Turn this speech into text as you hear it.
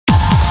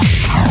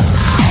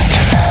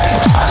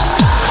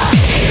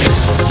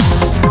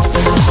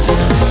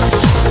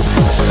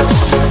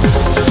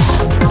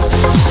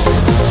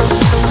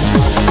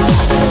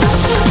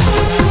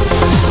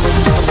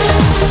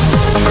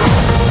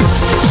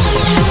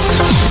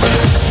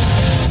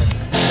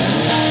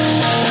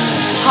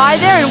Hi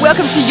there and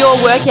welcome to your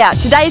workout.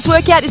 Today's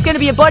workout is going to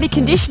be a body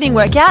conditioning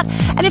workout,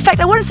 and in fact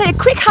I want to say a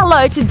quick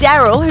hello to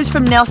Daryl, who's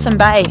from Nelson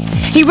Bay.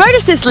 He wrote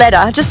us this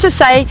letter just to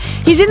say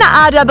he's in the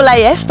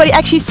RAAF, but he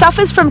actually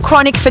suffers from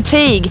chronic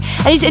fatigue,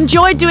 and he's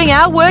enjoyed doing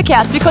our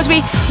workouts because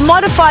we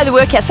modify the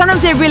workouts.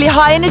 Sometimes they're really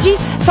high energy,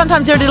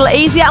 sometimes they're a little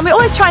easier, and we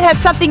always try and have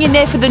something in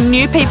there for the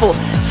new people.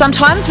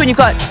 Sometimes when you've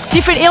got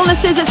different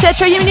illnesses,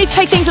 etc., you need to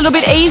take things a little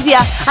bit easier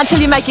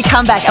until you make your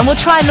comeback, and we'll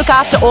try and look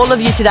after all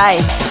of you today.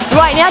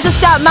 Right now, just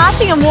start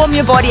marching and warm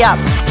your body up.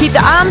 Keep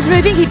the arms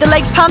moving, keep the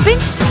legs pumping,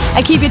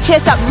 and keep your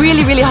chest up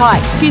really, really high.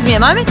 Excuse me a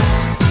moment.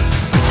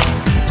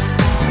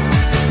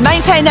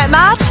 Maintain that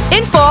march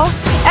in 4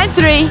 and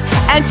 3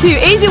 and 2.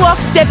 Easy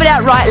walk, step it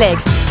out, right leg.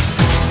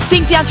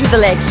 Sink down through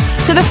the legs.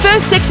 So the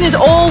first section is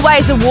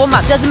always a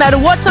warm-up. Doesn't matter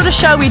what sort of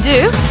show we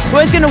do, we're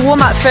always going to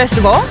warm up first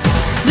of all.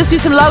 Just do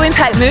some low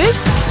impact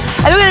moves.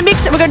 And we're going to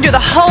mix it, we're going to do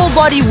the whole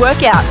body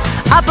workout.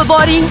 Upper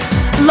body,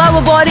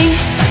 lower body,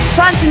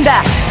 front and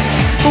back.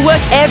 We'll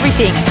work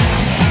everything.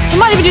 We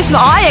might even do some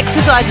eye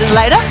exercises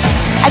later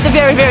at the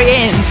very, very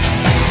end.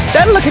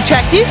 That'll look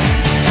attractive.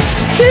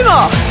 2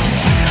 more.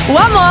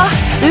 1 more.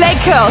 Leg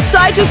curl,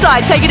 side to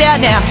side. Take it out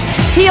now.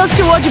 Heels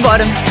towards your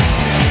bottom.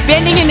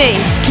 Bending your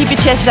knees. Keep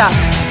your chest up.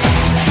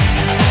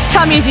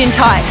 Tummy's in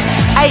tight.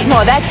 8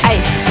 more. That's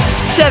 8.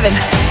 7,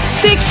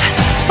 6,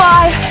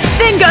 5.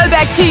 Then go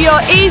back to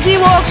your easy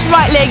walks.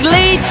 Right leg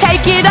lead.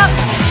 Take it up.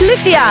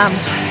 Lift the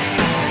arms.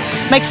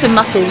 Make some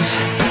muscles.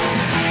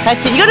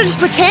 That's it. You gotta just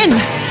pretend.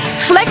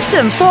 Flex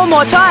them 4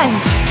 more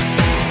times.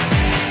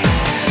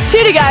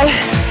 2 to go.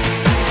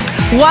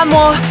 1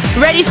 more.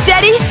 Ready,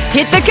 steady.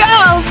 Hit the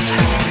curls.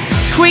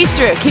 Squeeze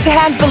through. Keep the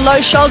hands below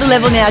shoulder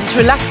level now. Just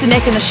relax the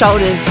neck and the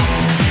shoulders.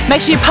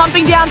 Make sure you're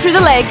pumping down through the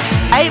legs.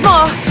 8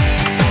 more.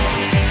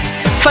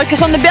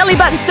 Focus on the belly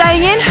button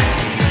staying in.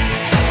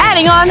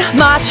 Adding on.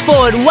 March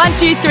forward. 1,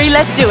 2, 3.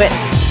 Let's do it.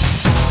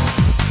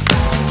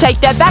 Take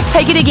that back.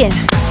 Take it again.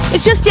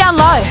 It's just down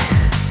low.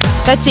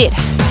 That's it.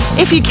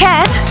 If you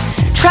can,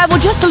 travel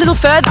just a little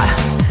further.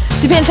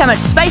 Depends how much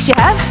space you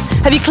have.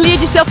 Have you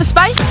cleared yourself for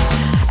space?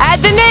 Add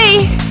the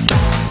knee.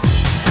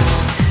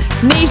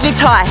 Knees lift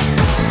high.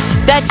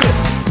 That's it.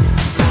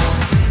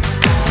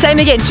 Same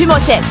again, 2 more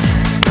sets.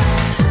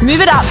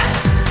 Move it up.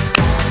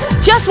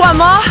 Just 1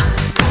 more.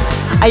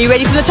 Are you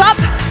ready for the top?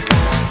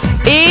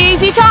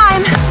 Easy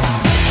time.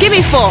 Give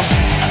me 4.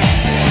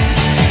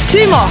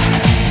 2 more.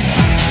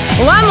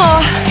 1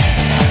 more.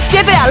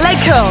 Step it out,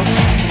 leg curls.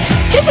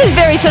 This is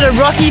very sort of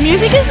rocky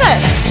music, isn't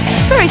it?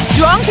 Very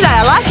strong today,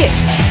 I like it.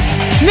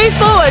 Move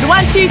forward,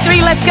 1, 2,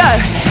 3, let's go.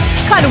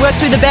 Kind of works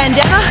through the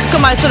bandana.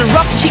 Got my sort of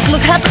rock chick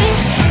look happening.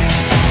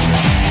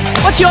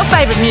 What's your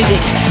favourite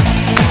music?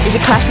 Is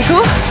it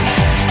classical?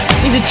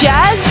 Is it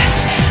jazz?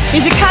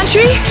 Is it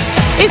country?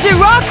 Is it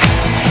rock?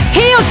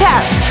 Heel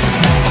taps.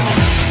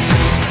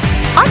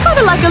 I kind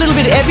of like a little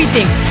bit of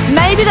everything.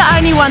 Maybe the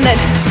only one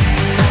that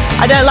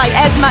I don't like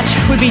as much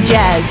would be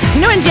jazz.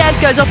 You know when jazz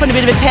goes off on a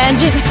bit of a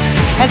tangent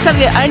and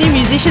something that only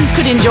musicians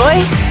could enjoy?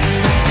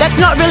 That's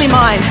not really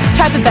mine.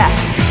 Tap it back.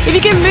 If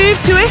you can move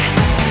to it,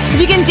 if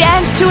you can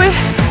dance to it,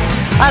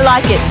 I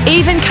like it.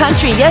 Even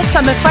country, yes,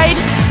 I'm afraid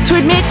to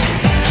admit,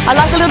 I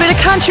like a little bit of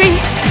country.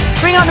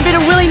 Bring on a bit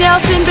of Willie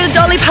Nelson, a bit of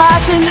Dolly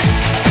Parton.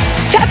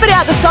 Tap it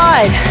out the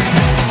side.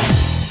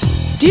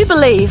 Do you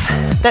believe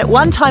that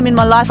one time in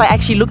my life I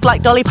actually looked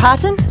like Dolly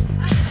Parton?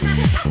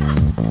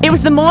 It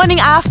was the morning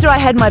after I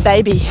had my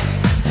baby.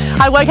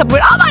 I woke up and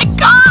went, oh my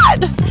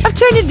God, I've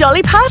turned into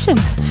Dolly Parton.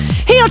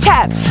 Heel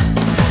taps.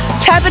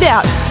 Tap it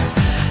out.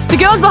 The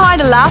girls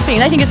behind are laughing.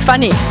 They think it's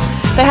funny.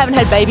 They haven't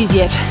had babies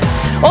yet.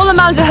 All the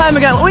mums at home are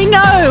going, we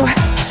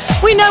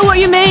know what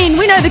you mean.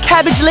 We know the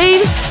cabbage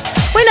leaves.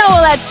 We know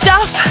all that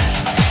stuff.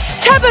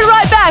 Tap it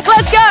right back.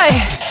 Let's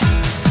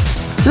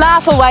go.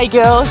 Laugh away,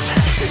 girls.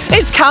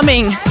 It's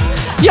coming.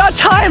 Your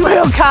time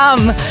will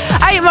come.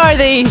 8 more of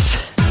these.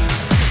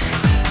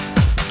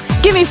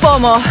 Give me 4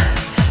 more.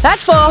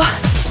 That's 4,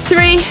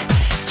 3.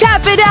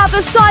 Tap it out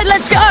the side.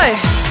 Let's go.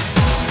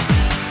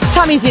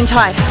 Tummy's in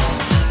tight.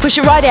 Push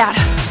it right out.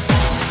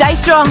 Stay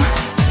strong.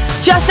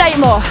 Just 8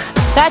 more.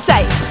 That's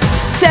 8,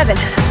 7,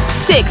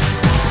 6,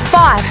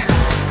 5.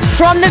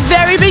 From the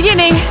very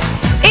beginning,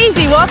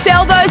 easy walks,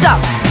 elbows up.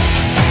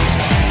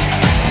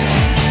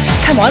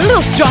 Come on, a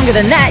little stronger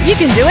than that. You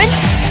can do it.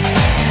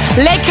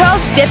 Leg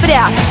curls, step it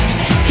out.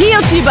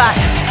 Heel to butt.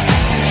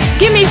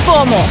 Give me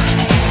 4 more.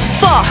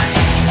 4,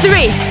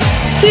 3,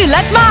 2.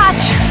 Let's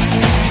march.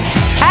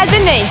 Add the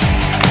knee.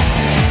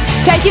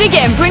 Take it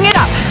again. Bring it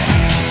up.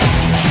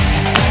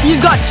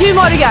 You've got 2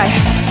 more to go.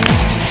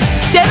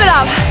 Step it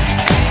up.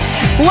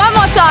 1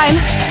 more time.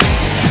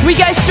 We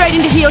go straight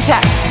into heel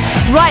taps.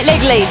 Right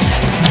leg leads.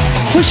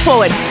 Push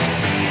forward.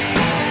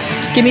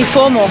 Give me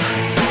 4 more.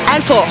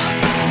 And 4,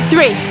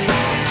 3,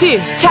 2.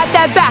 Tap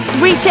that back.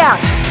 Reach out.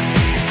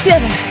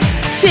 7,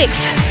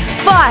 6,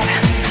 5.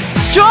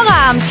 Strong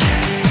arms.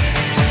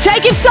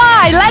 Take it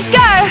side. Let's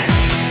go.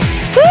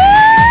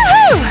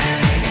 Woo-hoo!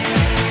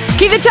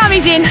 Keep the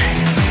tummies in.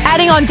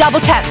 Adding on double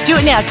taps. Do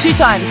it now. 2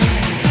 times.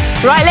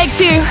 Right leg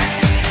 2.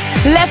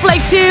 Left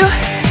leg 2.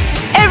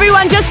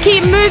 Everyone just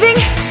keep moving.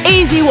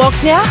 Easy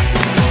walks now.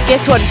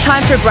 Guess what, it's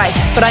time for a break,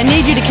 but I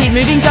need you to keep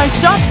moving, don't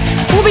stop.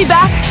 We'll be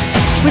back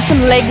with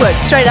some leg work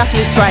straight after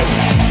this break.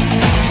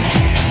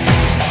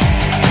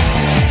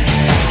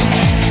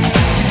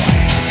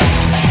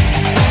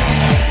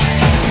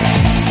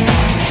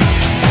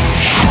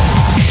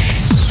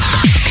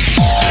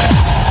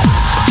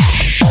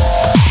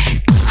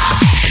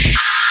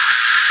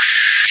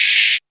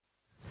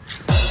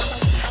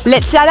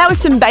 Let's start out with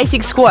some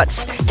basic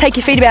squats. Take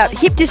your feet about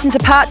hip distance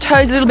apart,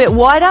 toes a little bit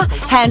wider,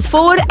 hands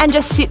forward, and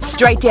just sit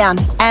straight down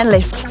and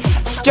lift.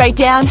 Straight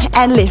down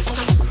and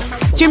lift.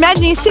 So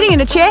imagine you're sitting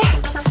in a chair,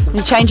 and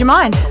you change your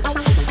mind.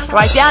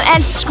 Right down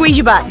and squeeze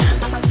your butt.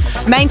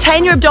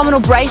 Maintain your abdominal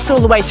brace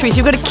all the way through, so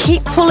you've got to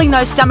keep pulling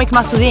those stomach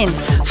muscles in.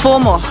 4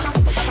 more,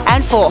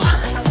 and 4.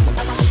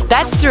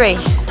 That's 3.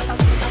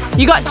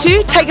 You got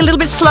 2, take a little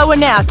bit slower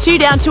now. 2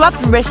 down, 2 up,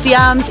 rest the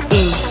arms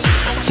in.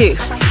 2,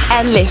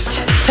 and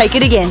lift. Take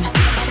it again.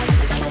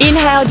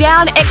 Inhale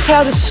down,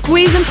 exhale to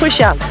squeeze and push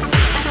up.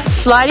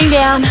 Sliding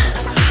down,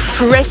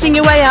 pressing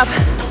your way up.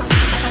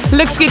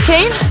 Looks good,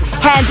 team.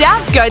 Hands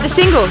out, go the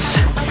singles.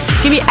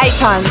 Give me 8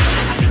 times.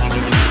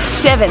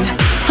 7.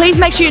 Please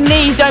make sure your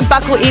knees don't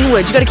buckle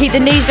inwards. You've got to keep the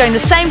knees going the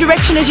same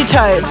direction as your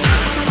toes.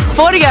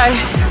 4 to go.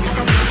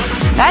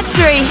 That's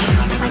 3.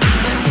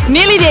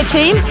 Nearly there,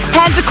 team.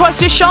 Hands across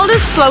your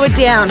shoulders, slow it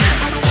down.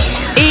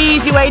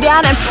 Easy way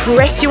down and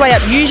press your way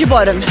up. Use your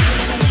bottom.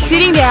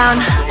 Sitting down,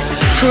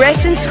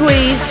 press and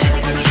squeeze.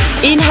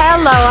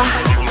 Inhale, lower.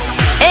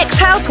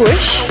 Exhale,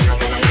 push.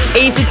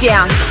 Ease it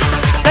down.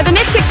 Now the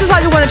next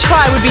exercise we want to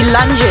try would be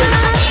lunges.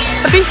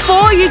 But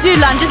before you do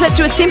lunges, let's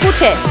do a simple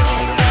test.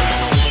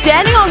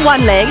 Standing on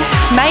one leg,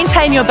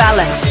 maintain your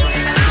balance.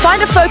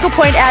 Find a focal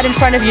point out in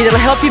front of you that will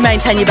help you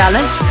maintain your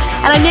balance.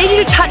 And I need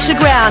you to touch the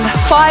ground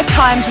 5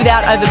 times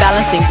without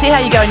overbalancing. See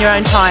how you go in your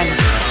own time.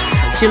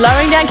 So you're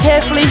lowering down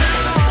carefully,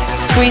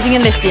 squeezing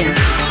and lifting.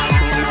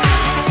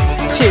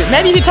 2.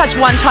 Maybe if you touch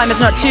 1 time, it's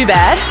not too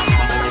bad.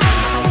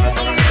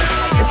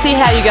 Let's see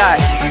how you go.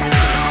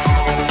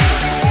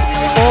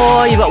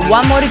 4, you've got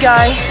 1 more to go.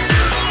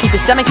 Keep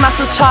your stomach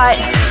muscles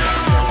tight.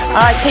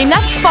 All right, team,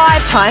 that's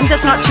 5 times.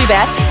 That's not too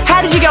bad.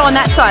 How did you go on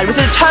that side? Was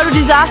it a total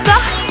disaster?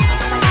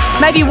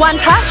 Maybe 1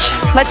 touch?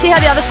 Let's see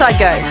how the other side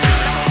goes.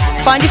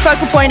 Find your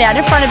focal point out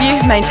in front of you.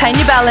 Maintain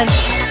your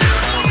balance.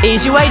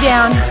 Ease your way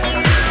down.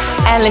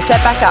 And lift that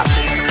back up.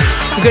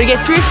 You've got to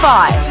get through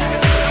 5.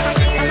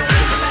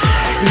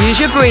 Use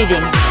your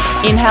breathing.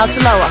 Inhale to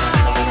lower.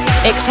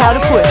 Exhale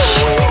to push.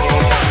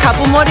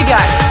 Couple more to go.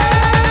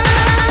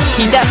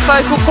 Keep that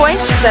focal point,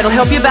 that'll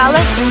help you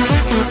balance.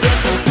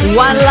 1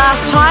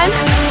 last time,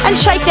 and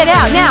shake that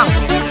out. Now,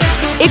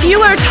 if you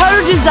were a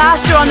total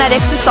disaster on that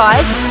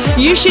exercise,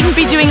 you shouldn't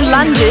be doing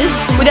lunges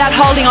without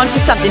holding on to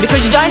something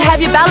because you don't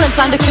have your balance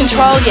under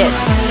control yet.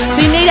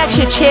 So you need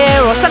actually a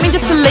chair or something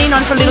just to lean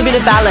on for a little bit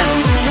of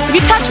balance. If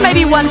you touch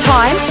maybe 1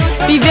 time,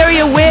 be very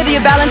aware that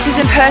your balance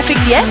isn't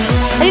perfect yet,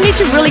 and you need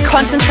to really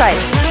concentrate.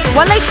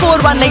 1 leg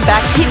forward, 1 leg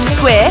back, hips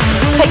square,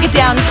 take it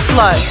down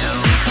slow,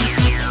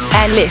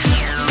 and lift.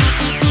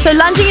 So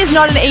lunging is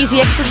not an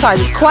easy exercise,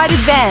 it's quite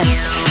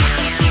advanced.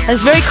 And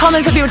it's very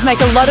common for people to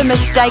make a lot of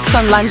mistakes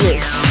on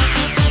lunges.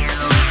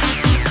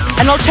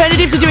 An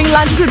alternative to doing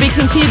lunges would be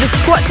continue the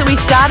squats that we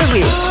started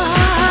with.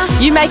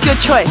 You make your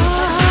choice.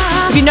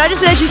 If you notice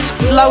that as you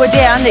lower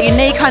down that your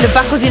knee kind of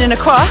buckles in and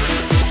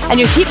across, and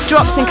your hip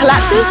drops and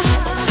collapses,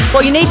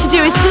 what you need to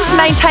do is just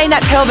maintain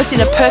that pelvis in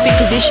a perfect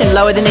position,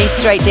 lower the knees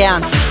straight down.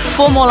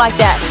 4 more like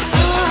that.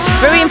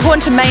 Very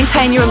important to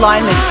maintain your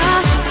alignment.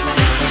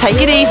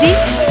 Take it easy.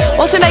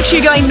 Also make sure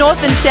you're going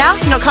north and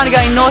south, you're not kind of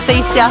going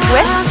northeast,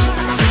 southwest.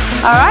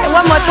 All right,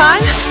 1 more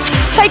time.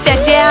 Take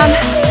that down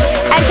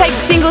and take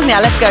singles now.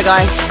 Let's go,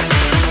 guys.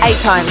 8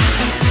 times.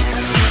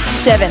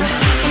 7.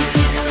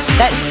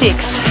 That's 6.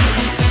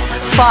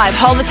 5,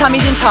 hold the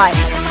tummies in tight.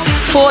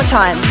 4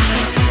 times.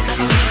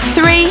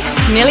 3,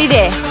 nearly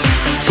there.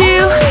 2,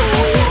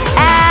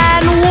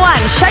 and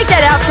 1. Shake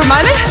that out for a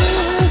moment.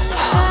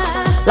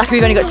 Lucky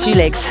we've only got 2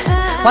 legs.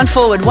 1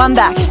 forward, 1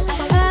 back.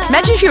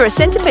 Imagine if you were a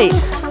centipede.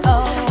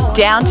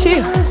 Down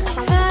 2.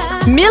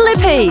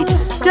 Millipede.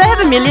 Do they have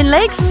 1,000,000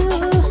 legs?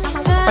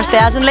 Or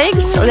 1,000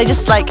 legs? Or are they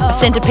just like a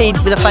centipede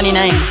with a funny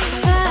name?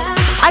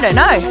 I don't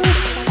know.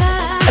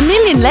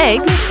 1,000,000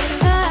 legs?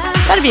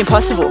 That'd be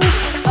impossible.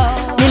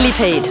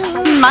 Millipede.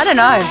 I don't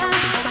know.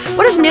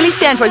 What does milli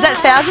stand for? Is that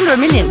 1,000 or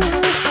 1,000,000?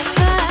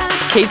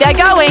 Keep that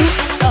going.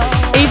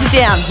 Ease it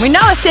down. We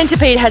know a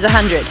centipede has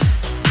 100.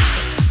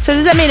 So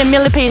does that mean a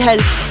millipede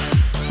has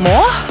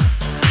more?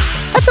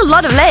 That's a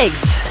lot of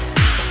legs.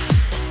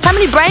 How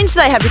many brains do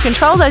they have to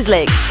control those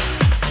legs?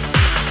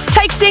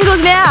 Take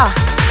singles now.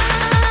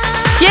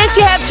 Yes,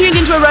 you have tuned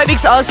into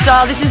Aerobics Oz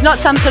Style. This is not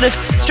some sort of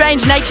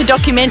strange nature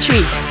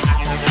documentary.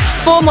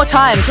 4 more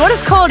times. What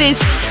it's called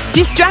is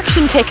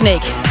distraction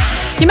technique.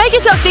 You make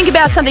yourself think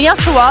about something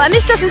else for a while and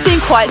this doesn't seem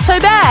quite so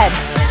bad.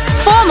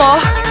 4 more.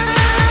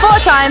 4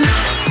 times.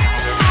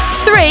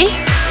 3.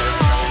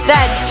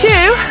 That's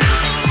 2.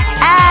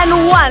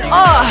 And 1.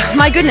 Oh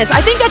my goodness.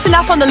 I think that's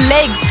enough on the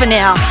legs for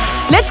now.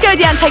 Let's go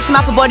down, take some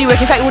upper body work.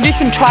 In fact, we'll do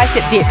some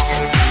tricep dips.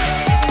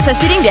 So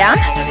sitting down,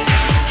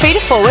 feet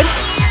are forward,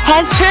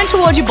 hands turn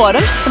towards your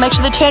bottom, so make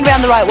sure they're turned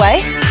around the right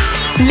way.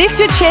 Lift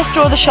your chest,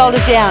 draw the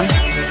shoulders down.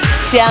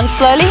 Down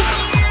slowly,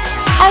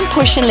 and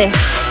push and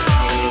lift.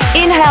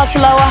 Inhale to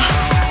lower,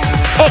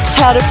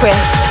 exhale to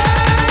press.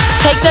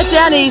 Take that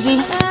down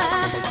easy.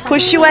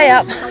 Push your way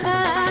up,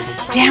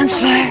 down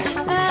slow.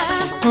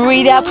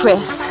 Breathe out,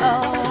 press.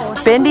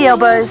 Bend the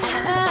elbows,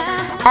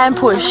 and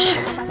push.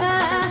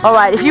 All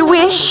right, if you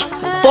wish,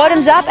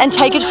 bottoms up and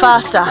take it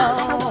faster.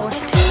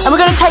 And we're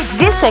going to take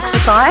this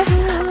exercise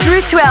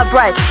through to our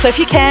break. So if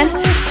you can,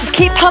 just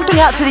keep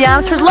pumping out through the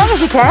arms for as long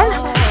as you can.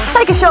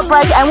 Take a short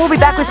break and we'll be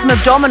back with some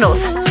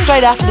abdominals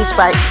straight after this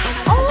break.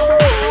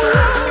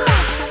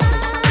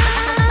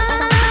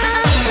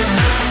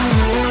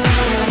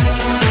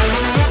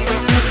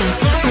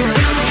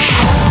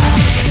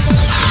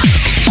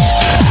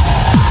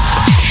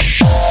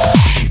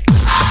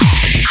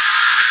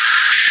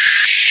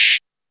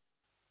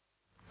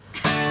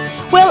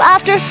 Well,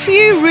 after a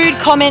few rude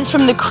comments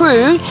from the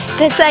crew,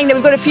 they're saying that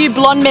we've got a few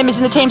blonde members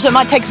in the team, so it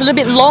might take us a little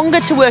bit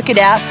longer to work it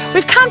out.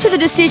 We've come to the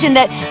decision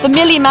that the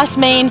milli must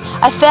mean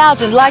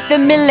 1,000, like the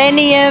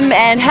millennium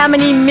and how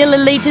many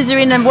milliliters are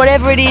in and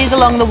whatever it is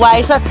along the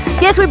way. So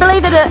yes, we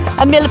believe that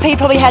a millipede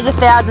probably has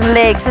 1,000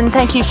 legs, and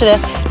thank you for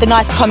the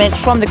nice comments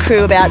from the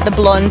crew about the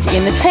blondes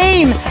in the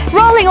team.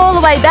 Rolling all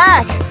the way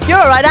back. You're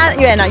all right,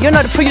 aren't you, Anna? You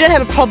don't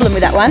have a problem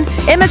with that one.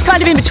 Emma's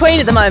kind of in between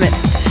at the moment.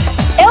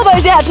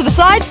 Elbows out to the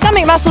side,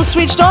 stomach muscles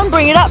switched on,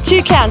 bring it up,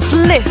 2 counts,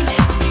 lift,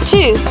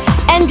 2,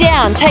 and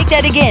down, take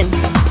that again.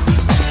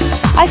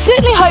 I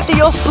certainly hope that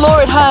your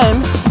floor at home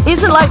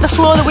isn't like the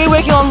floor that we're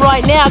working on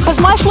right now, because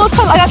my floor's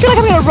kind of like, I feel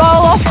like I'm going to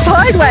roll off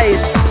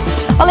sideways.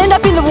 I'll end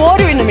up in the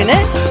water in a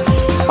minute.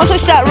 Once I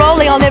start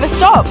rolling, I'll never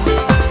stop.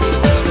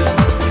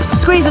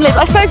 Squeeze and lift.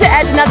 I suppose it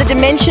adds another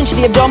dimension to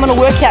the abdominal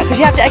workout, because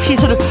you have to actually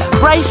sort of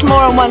brace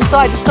more on one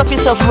side to stop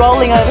yourself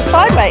rolling over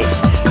sideways.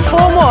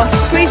 4 more,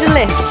 squeeze and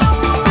lift.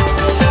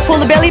 Pull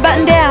the belly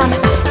button down.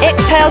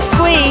 Exhale,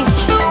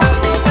 squeeze.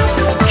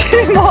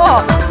 2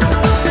 more.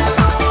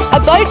 A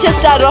boat just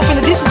started off in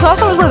the distance. I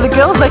thought it was one of the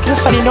girls making a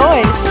funny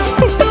noise.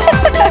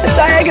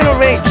 Diagonal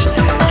reach.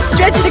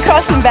 Stretch it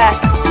across and back.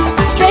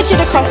 Stretch it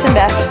across and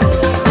back.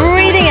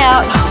 Breathing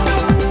out.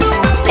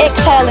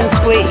 Exhale and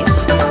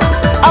squeeze.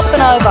 Up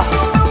and over.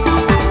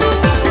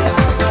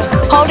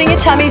 Holding your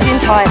tummies in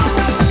tight.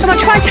 Come on,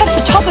 try and touch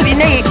the top of your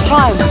knee each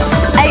time.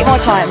 8 more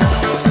times.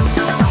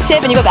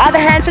 7, you've got the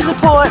other hand for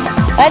support.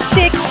 That's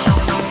 6.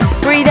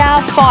 Breathe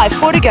out, 5,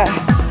 4 to go.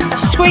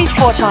 Squeeze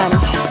 4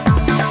 times.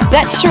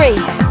 That's 3.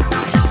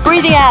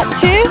 Breathing out,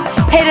 2.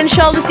 Head and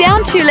shoulders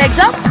down, 2 legs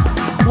up,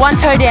 1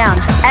 toe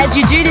down. As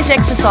you do this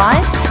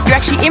exercise, you're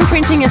actually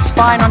imprinting your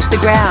spine onto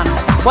the ground.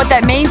 What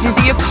that means is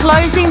that you're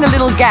closing the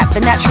little gap, the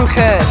natural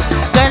curve.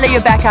 Don't let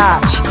your back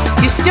arch.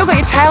 You've still got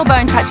your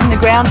tailbone touching the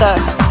ground though,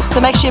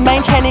 so make sure you're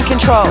maintaining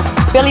control.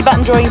 Belly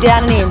button drawing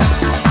down and in.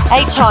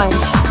 8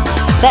 times.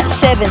 That's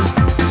 7.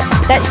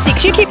 That's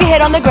 6. You keep your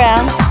head on the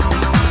ground.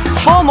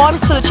 4 more. I'm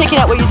sort of checking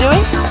out what you're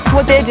doing,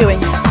 what they're doing.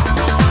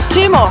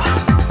 2 more.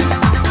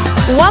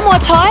 1 more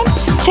time.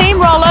 Team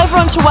roll over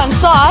onto one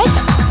side.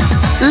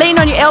 Lean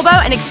on your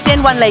elbow and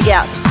extend one leg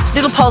out.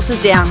 Little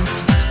pulses down.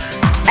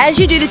 As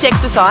you do this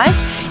exercise,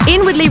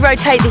 inwardly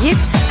rotate the hip,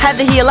 have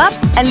the heel up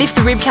and lift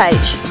the rib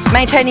cage,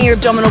 maintaining your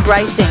abdominal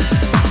bracing.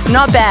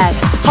 Not bad.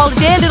 Hold it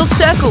there, little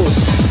circles.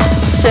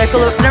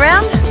 Circle up and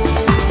around.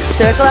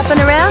 Circle up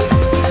and around.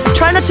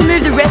 Try not to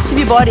move the rest of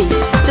your body.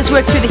 Just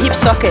work through the hip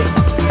socket.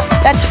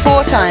 That's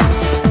 4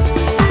 times.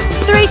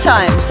 3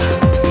 times.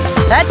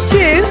 That's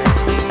 2.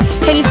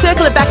 Can you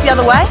circle it back the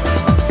other way?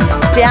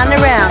 Down and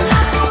around.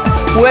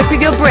 Work with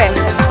your breath.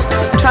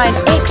 Try and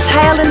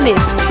exhale and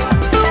lift.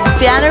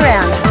 Down and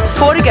around.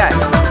 4 to go.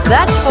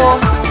 That's 4.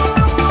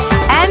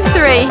 And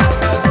 3.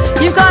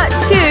 You've got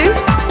 2.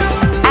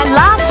 And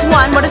last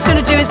one, what it's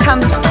going to do is come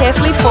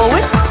carefully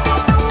forward.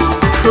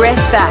 Press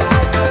back.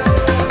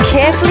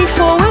 Carefully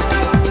forward.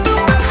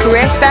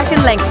 Press back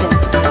and lengthen.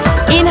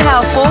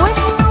 Inhale forward,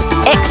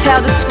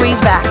 exhale to squeeze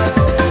back.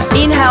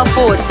 Inhale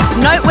forward.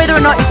 Note whether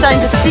or not you're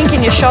starting to sink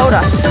in your shoulder.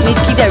 You need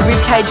to keep that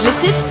rib cage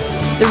lifted.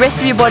 The rest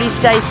of your body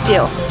stays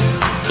still.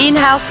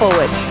 Inhale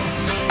forward,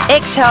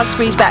 exhale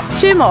squeeze back.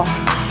 2 more.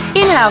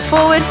 Inhale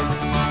forward,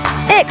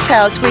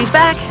 exhale squeeze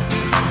back.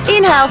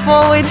 Inhale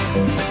forward,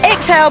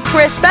 exhale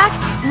press back.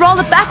 Roll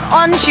it back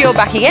onto your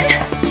back again.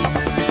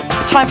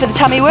 Time for the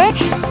tummy work.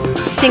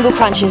 Single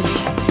crunches.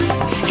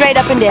 Straight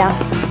up and down.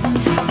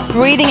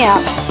 Breathing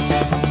out.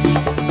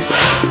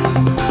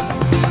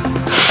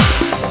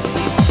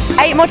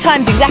 8 more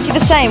times, exactly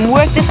the same.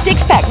 Work the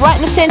 6-pack right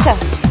in the center.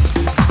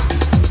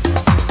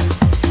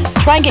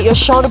 Try and get your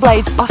shoulder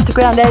blades off the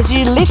ground as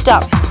you lift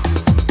up.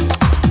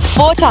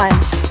 4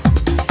 times.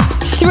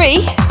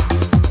 3,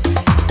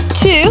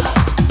 2,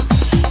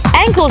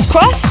 ankles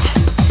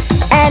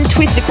crossed, and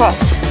twist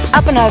across.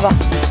 Up and over.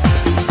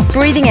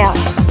 Breathing out.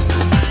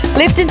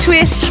 Lift and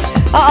twist.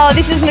 Uh-oh,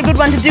 this isn't a good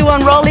one to do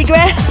on rolly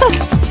ground.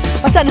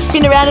 I'm starting to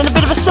spin around in a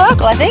bit of a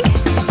circle, I think.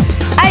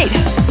 8,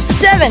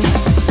 7,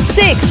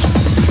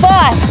 6, 5,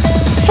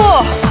 4,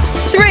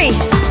 3,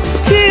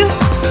 2,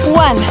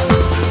 1.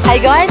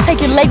 Hey guys, take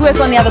your leg work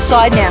on the other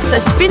side now. So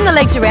spin the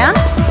legs around.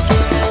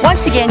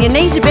 Once again, your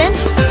knees are bent,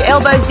 your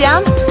elbows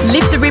down,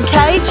 lift the rib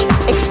cage,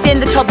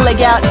 extend the top leg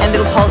out and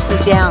little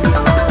pulses down.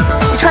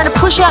 You're trying to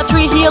push out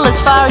through your heel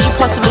as far as you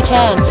possibly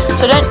can.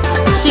 So don't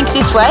sink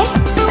this way.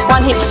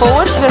 One hip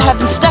forward, you're gonna have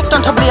them stacked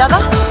on top of the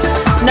other.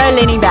 No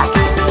leaning back.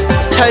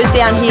 Toes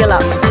down, heel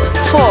up.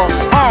 4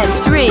 and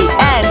 3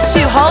 and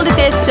 2. Hold it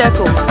there,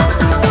 circle.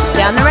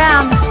 Down the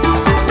round.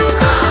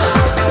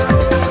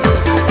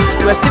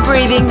 Work the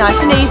breathing,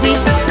 nice and easy.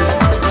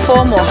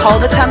 4 more,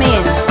 hold the tummy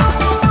in.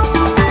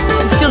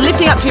 And still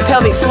lifting up to your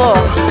pelvic floor.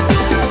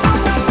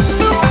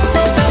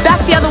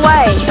 Back the other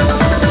way.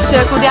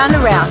 Circle down the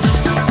round.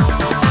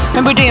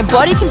 Remember, we're doing a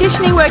body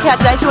conditioning workout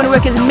today, so we want to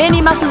work as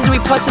many muscles as we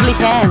possibly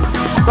can.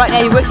 Right now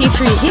you're working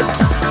through your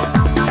hips,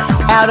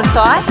 outer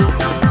thigh,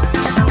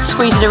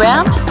 squeeze it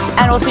around,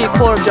 and also your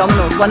core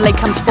abdominals. One leg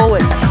comes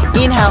forward.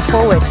 Inhale,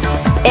 forward.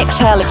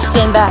 Exhale,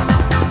 extend back.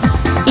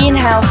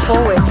 Inhale,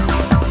 forward.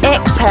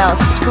 Exhale,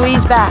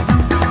 squeeze back.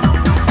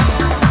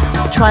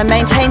 Try and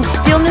maintain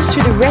stillness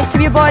through the rest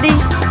of your body.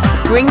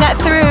 Bring that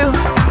through.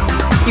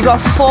 You've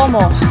got 4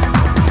 more.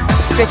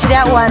 Stretch it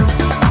out 1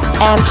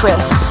 and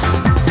press.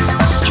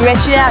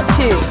 Stretch it out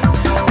 2.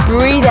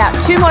 Breathe out.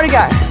 2 more to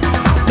go.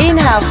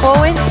 Inhale,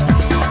 forward.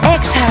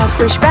 Exhale,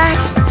 push back.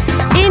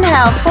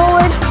 Inhale,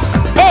 forward.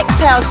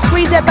 Exhale,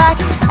 squeeze that back.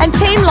 And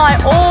team lie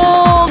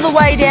all the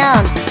way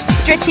down.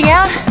 Stretching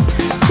out.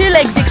 2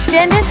 legs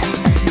extended.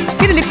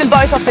 You're going to lift them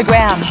both off the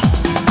ground.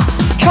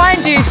 Try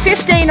and do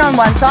 15 on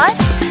one side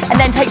and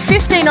then take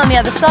 15 on the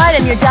other side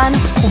and you're done.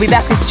 We'll be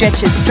back with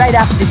stretches straight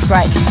after this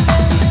break.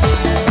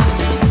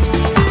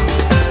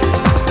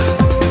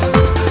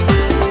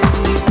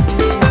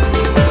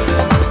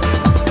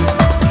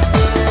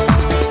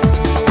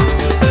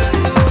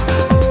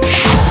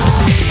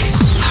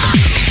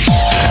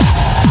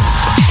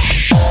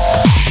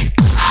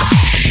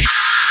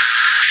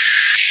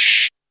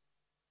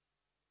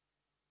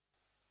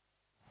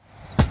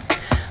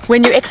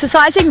 When you're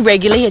exercising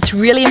regularly, it's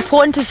really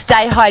important to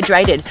stay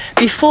hydrated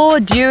before,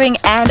 during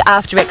and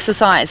after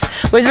exercise.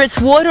 Whether it's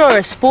water or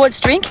a sports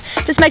drink,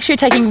 just make sure you're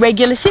taking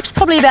regular sips,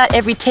 probably about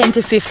every 10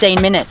 to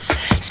 15 minutes,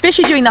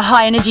 especially during the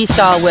high energy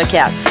style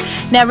workouts.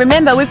 Now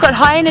remember, we've got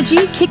high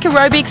energy, kick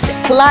aerobics,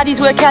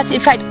 Pilates workouts,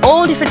 in fact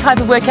all different type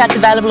of workouts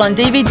available on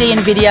DVD and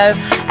video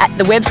at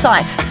the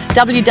website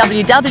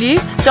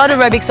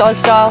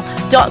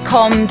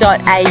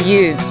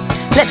www.aerobicsozstyle.com.au.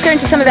 Let's go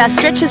into some of our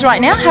stretches right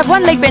now. Have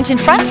one leg bent in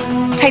front.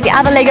 Take the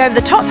other leg over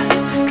the top,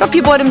 drop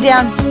your bottom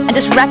down and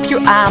just wrap your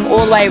arm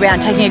all the way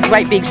around, taking a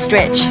great big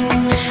stretch.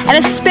 And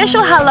a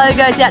special hello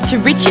goes out to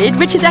Richard.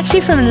 Richard's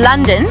actually from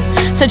London.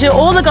 So to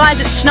all the guys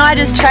at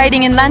Schneider's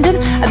Trading in London,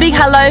 a big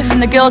hello from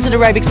the girls at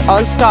Aerobics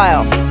Oz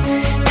Style.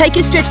 Take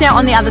your stretch now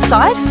on the other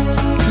side.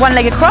 One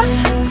leg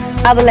across,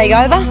 other leg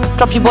over,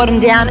 drop your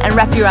bottom down and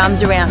wrap your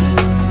arms around.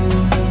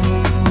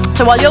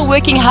 So while you're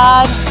working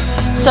hard,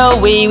 so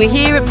we're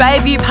here at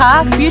Bayview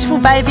Park, beautiful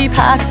Bayview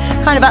Park,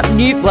 kind of up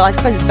well I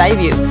suppose it's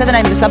Bayview, is that the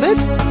name of the suburb?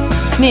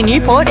 Near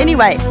Newport,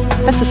 anyway,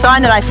 that's the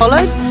sign that I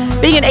followed.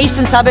 Being an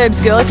eastern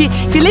suburbs girl, if you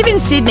live in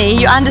Sydney,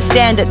 you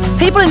understand that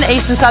people in the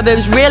eastern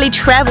suburbs rarely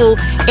travel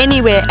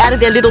anywhere out of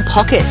their little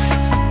pocket.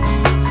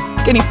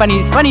 Getting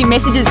funny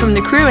messages from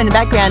the crew in the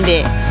background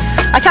there.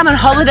 I come on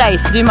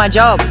holidays to do my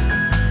job.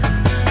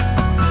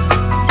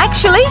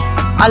 Actually,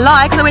 I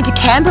went to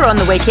Canberra on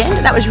the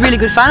weekend. That was really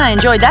good fun, I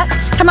enjoyed that.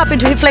 Come up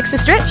into hip flexor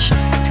stretch.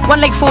 One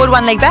leg forward,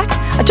 one leg back.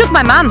 I took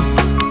my mum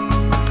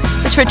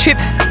just for a trip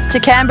to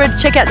Canberra to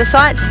check out the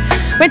sights.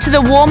 Went to the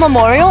War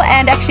Memorial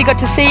and actually got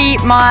to see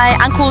my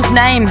uncle's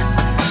name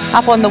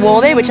up on the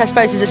wall there, which I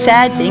suppose is a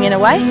sad thing in a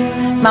way.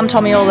 Mum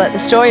told me all the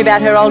story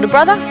about her older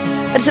brother,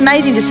 but it's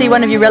amazing to see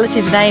one of your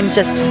relatives' names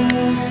just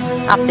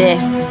up there.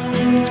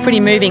 It's pretty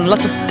moving.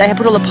 They have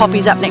put all the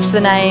poppies up next to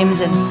the names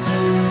and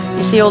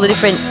you see all the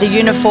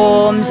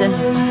uniforms and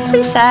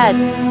pretty sad.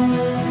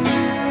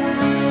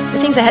 The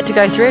things they had to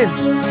go through.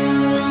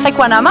 Take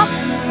one arm up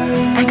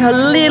and go a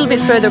little bit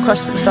further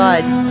across to the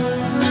side.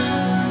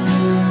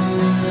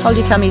 Hold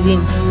your tummies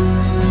in.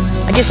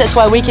 I guess that's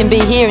why we can be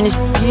here in this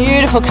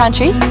beautiful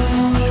country,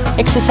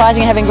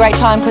 exercising and having a great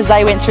time, because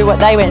they went through what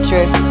they went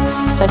through.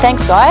 So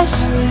thanks guys.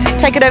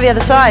 Take it over the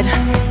other side.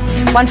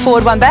 One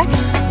forward, one back.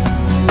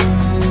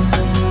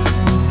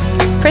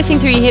 Pressing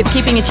through your hip,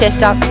 keeping your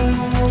chest up,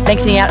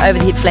 lengthening out over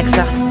the hip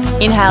flexor.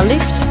 Inhale,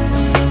 lift,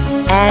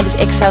 and just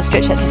exhale,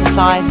 stretch that to the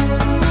side.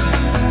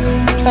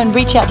 Try and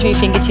reach out through your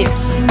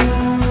fingertips.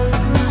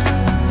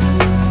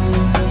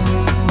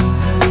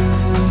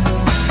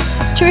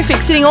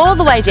 Terrific, sitting all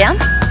the way down,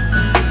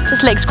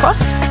 just legs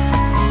crossed.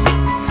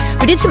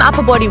 We did some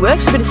upper body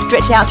work, so a bit of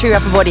stretch out through your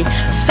upper body.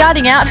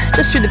 Starting out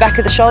just through the back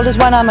of the shoulders,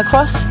 one arm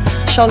across,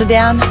 shoulder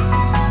down,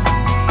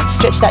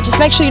 stretch that. Just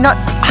make sure you're not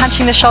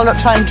hunching the shoulder up,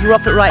 try and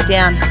drop it right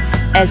down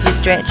as you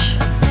stretch.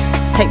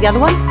 Take the other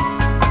one,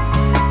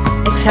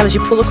 exhale as you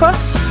pull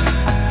across.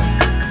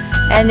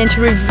 And then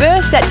to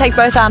reverse that, take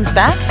both arms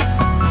back,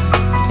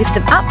 Lift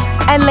them up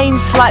and lean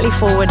slightly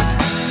forward.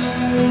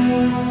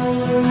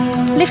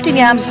 Lifting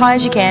the arms as high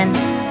as you can.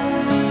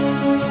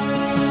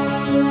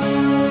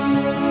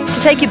 To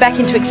take you back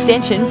into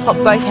extension, pop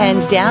both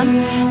hands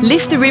down.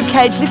 Lift the rib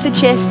cage, lift the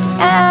chest,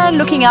 and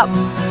looking up.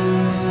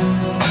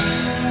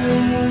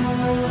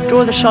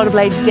 Draw the shoulder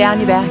blades down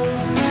your back.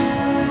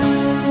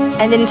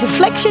 And then into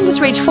flexion, just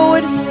reach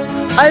forward,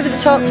 over the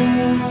top,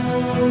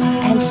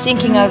 and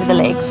sinking over the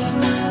legs.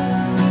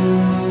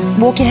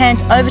 Walk your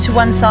hands over to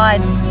one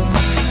side.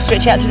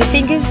 Stretch out through the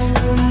fingers.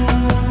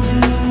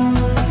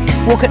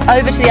 Walk it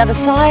over to the other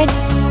side.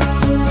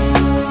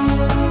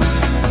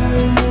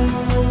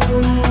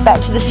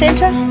 Back to the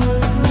center.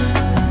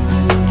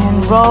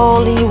 And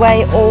roll your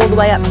way all the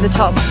way up to the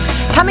top.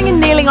 Coming and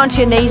kneeling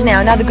onto your knees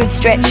now, another good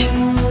stretch.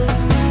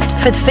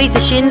 For the feet, the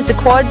shins, the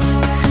quads,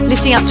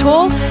 lifting up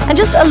tall, and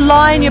just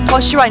align your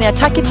posture right now.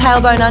 Tuck your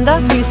tailbone under,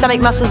 pull your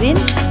stomach muscles in,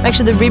 make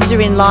sure the ribs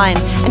are in line,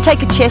 and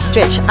take a chest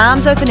stretch.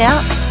 Arms open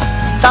out,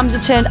 thumbs are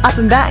turned up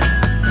and back.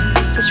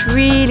 Just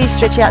really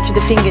stretch out through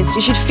the fingers.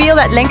 You should feel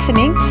that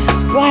lengthening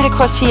right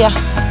across here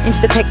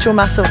into the pectoral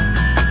muscle.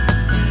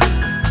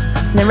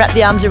 And then wrap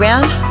the arms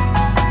around,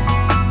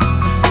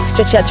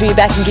 stretch out through your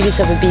back and give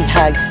yourself a big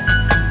hug.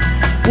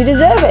 You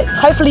deserve it.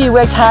 Hopefully you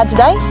worked hard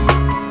today.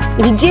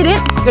 If you did it,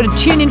 you've got to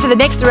tune in for the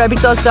next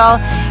Aerobics Oz Style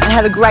and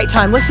have a great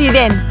time. We'll see you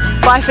then.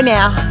 Bye for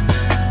now.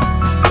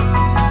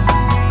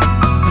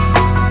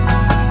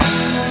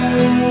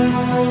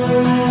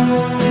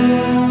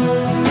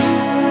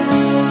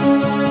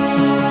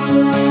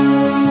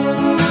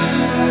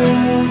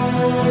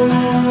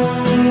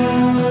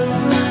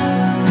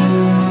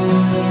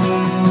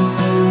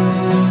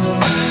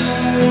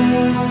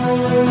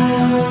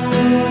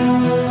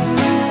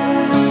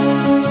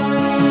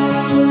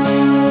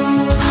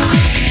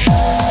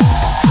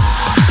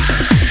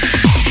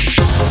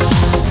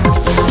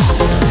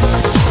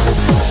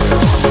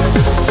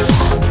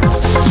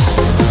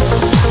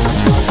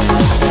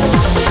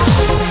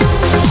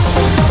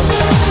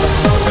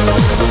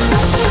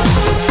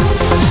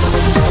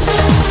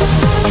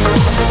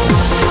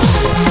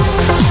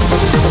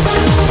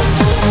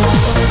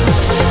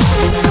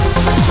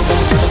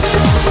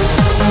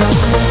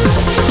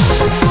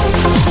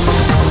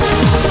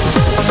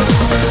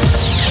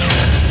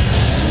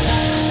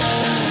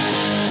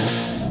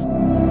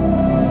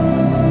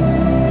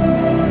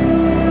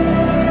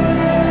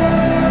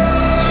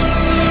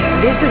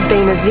 This has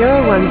been a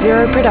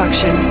 010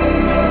 production.